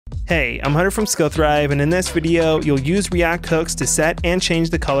Hey, I'm Hunter from SkillThrive, and in this video, you'll use React hooks to set and change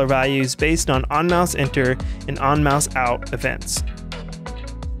the color values based on onMouseEnter and onMouseOut events.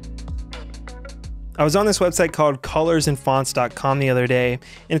 I was on this website called colorsandfonts.com the other day, and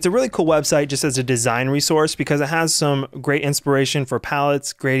it's a really cool website just as a design resource because it has some great inspiration for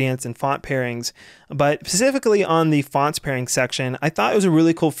palettes, gradients, and font pairings. But specifically on the fonts pairing section, I thought it was a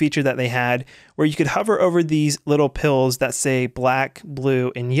really cool feature that they had where you could hover over these little pills that say black,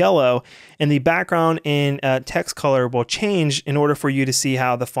 blue, and yellow, and the background and text color will change in order for you to see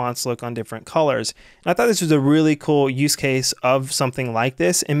how the fonts look on different colors. And I thought this was a really cool use case of something like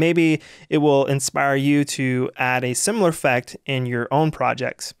this, and maybe it will inspire you to add a similar effect in your own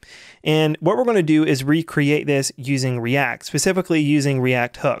projects. And what we're going to do is recreate this using React, specifically using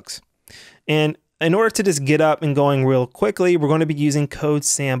React hooks. And in order to just get up and going real quickly, we're going to be using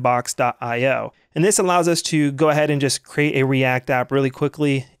CodeSandbox.io. And this allows us to go ahead and just create a React app really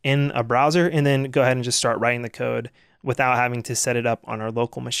quickly in a browser and then go ahead and just start writing the code without having to set it up on our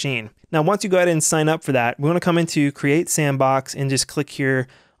local machine. Now, once you go ahead and sign up for that, we're going to come into Create Sandbox and just click here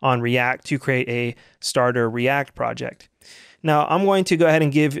on React to create a starter React project. Now, I'm going to go ahead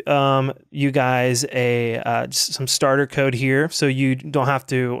and give you guys some starter code here so you don't have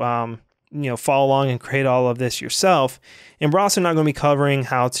to follow along and create all of this yourself. And we're also not going to be covering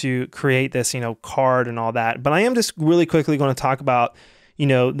how to create this, card and all that. But I am just really quickly going to talk about,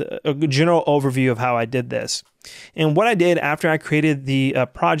 a general overview of how I did this. And what I did after I created the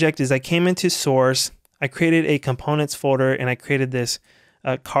project is I came into source, I created a components folder, and I created this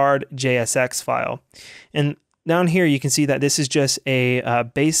card JSX file. And down here, you can see that this is just a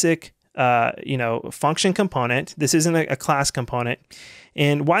basic, function component. This isn't a class component.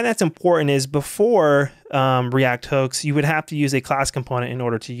 And why that's important is before React hooks, you would have to use a class component in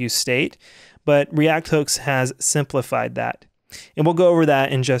order to use state, but React hooks has simplified that. And we'll go over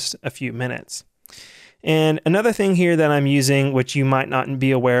that in just a few minutes. And another thing here that I'm using, which you might not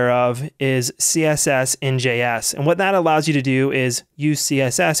be aware of, is CSS in JS. And what that allows you to do is use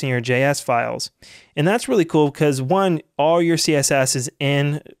CSS in your JS files. And that's really cool because one, all your CSS is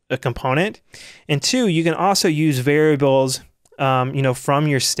in a component. And two, you can also use variables from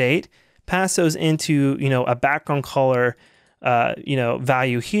your state, pass those into, a background color,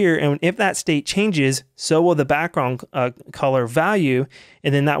 value here. And if that state changes, so will the background color value,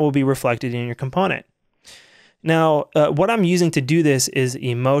 and then that will be reflected in your component. Now, what I'm using to do this is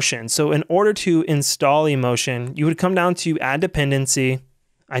emotion. So in order to install emotion, you would come down to add dependency.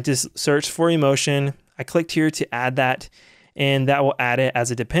 I just searched for emotion. I clicked here to add that, and that will add it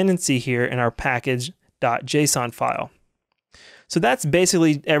as a dependency here in our package.json file. So that's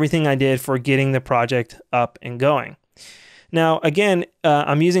basically everything I did for getting the project up and going. Now, again,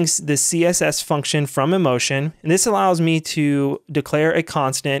 I'm using the CSS function from emotion, and this allows me to declare a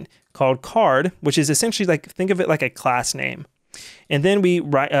constant called card, which is essentially think of it like a class name. And then we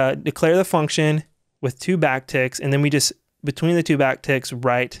declare the function with two backticks, and then we just, between the two backticks,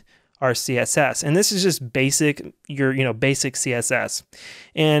 write our CSS. And this is just basic, basic CSS.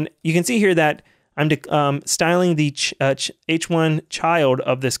 And you can see here that I'm styling the h1 child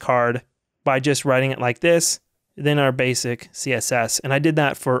of this card by just writing it like this, then our basic CSS. And I did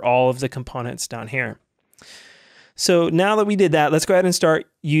that for all of the components down here. So now that we did that, let's go ahead and start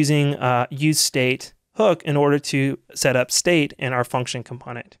using useState hook in order to set up state in our function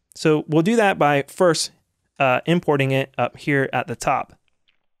component. So we'll do that by first importing it up here at the top.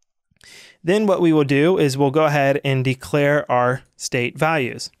 Then what we will do is we'll go ahead and declare our state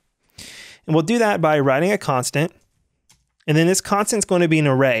values. And we'll do that by writing a constant. And then this constant is going to be an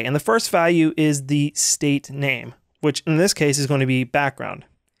array. And the first value is the state name, which in this case is going to be background.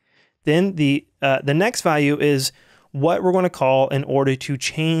 Then the next value is what we're going to call in order to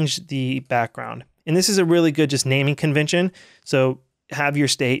change the background. And this is a really good just naming convention. So have your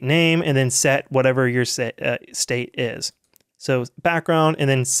state name and then set whatever your state is. So background and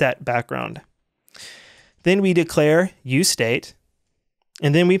then set background. Then we declare useState.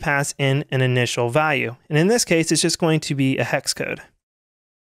 And then we pass in an initial value. And in this case, it's just going to be a hex code.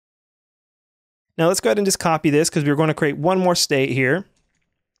 Now let's go ahead and just copy this because we're going to create one more state here.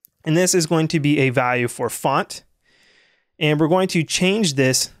 And this is going to be a value for font. And we're going to change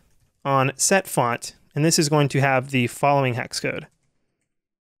this on set font. And this is going to have the following hex code.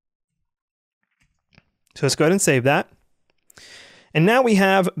 So let's go ahead and save that. And now we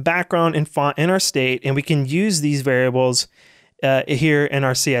have background and font in our state, and we can use these variables here in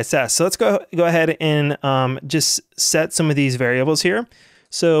our CSS. So let's go ahead and just set some of these variables here.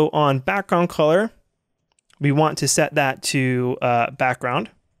 So on background color, we want to set that to background.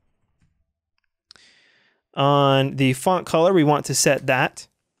 On the font color, we want to set that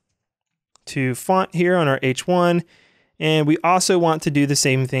to font here on our H1. And we also want to do the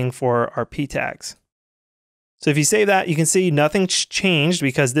same thing for our p tags. So if you save that, you can see nothing's changed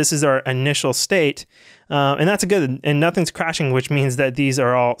because this is our initial state. And that's good, and nothing's crashing, which means that these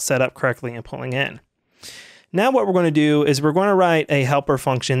are all set up correctly and pulling in. Now what we're going to do is we're going to write a helper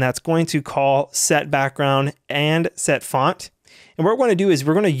function that's going to call setBackground and setFont. And what we're going to do is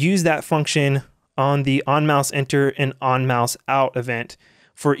we're going to use that function on the onMouseEnter and onMouseOut event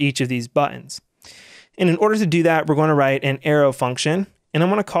for each of these buttons. And in order to do that, we're going to write an arrow function. And I'm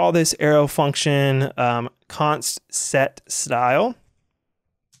going to call this arrow function const set style.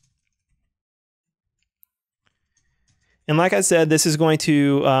 And like I said, this is going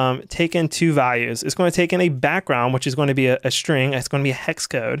to take in two values. It's going to take in a background, which is going to be a string. It's going to be a hex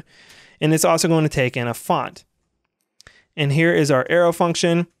code. And it's also going to take in a font. And here is our arrow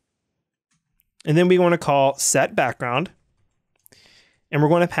function. And then we want to call setBackground. And we're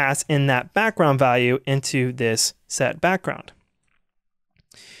going to pass in that background value into this setBackground.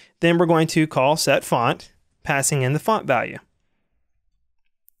 Then we're going to call setFont, passing in the font value.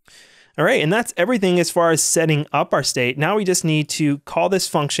 All right, and that's everything as far as setting up our state. Now we just need to call this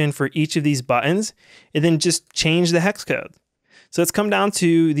function for each of these buttons and then just change the hex code. So let's come down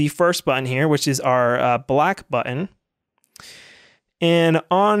to the first button here, which is our black button. And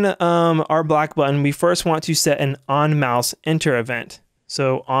on our black button, we first want to set an onMouseEnter event.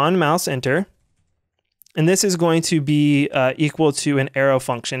 So onMouseEnter. And this is going to be equal to an arrow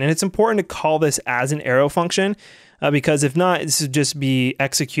function. And it's important to call this as an arrow function because if not, this would just be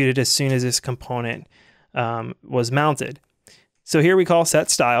executed as soon as this component was mounted. So here we call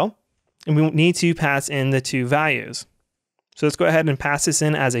setStyle, and we need to pass in the two values. So let's go ahead and pass this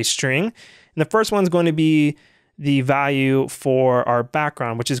in as a string. And the first one's going to be the value for our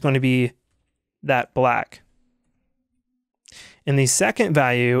background, which is going to be that black. And the second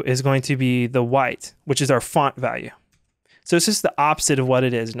value is going to be the white, which is our font value. So it's just the opposite of what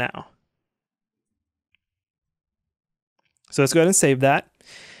it is now. So let's go ahead and save that.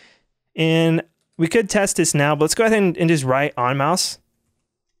 And we could test this now, but let's go ahead and just write onMouseOut.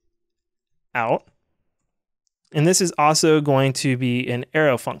 And this is also going to be an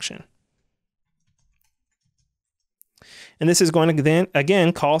arrow function. And this is going to then,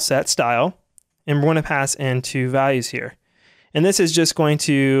 again, call setStyle. And we're going to pass in two values here. And this is just going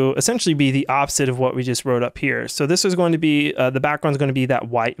to essentially be the opposite of what we just wrote up here. So this is going to be, the background is going to be that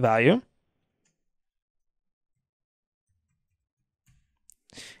white value.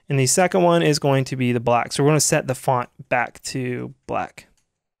 And the second one is going to be the black. So we're going to set the font back to black.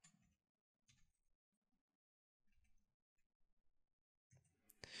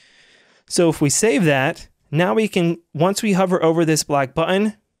 So if we save that, now we can, once we hover over this black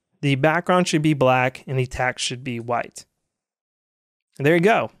button, the background should be black and the text should be white. And there you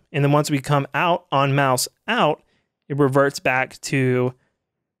go. And then once we come out on mouse out, it reverts back to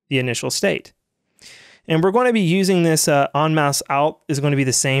the initial state. And we're going to be using this onMouseOut is going to be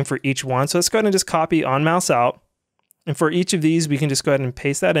the same for each one. So let's go ahead and just copy onMouseOut. And for each of these, we can just go ahead and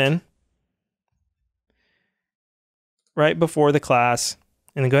paste that in right before the class,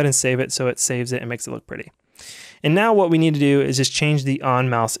 and then go ahead and save it so it saves it and makes it look pretty. And now what we need to do is just change the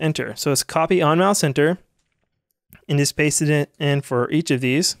onMouseEnter. So let's copy onMouseEnter and just paste it in for each of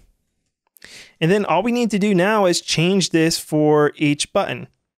these. And then all we need to do now is change this for each button.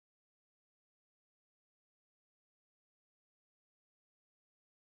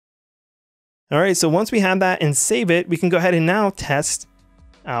 All right, so once we have that and save it, we can go ahead and now test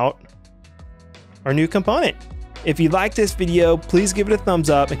out our new component. If you like this video, please give it a thumbs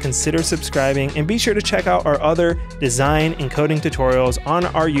up and consider subscribing, and be sure to check out our other design and coding tutorials on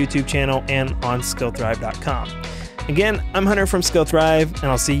our YouTube channel and on skillthrive.com. Again, I'm Hunter from Skillthrive, and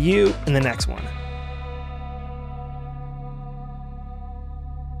I'll see you in the next one.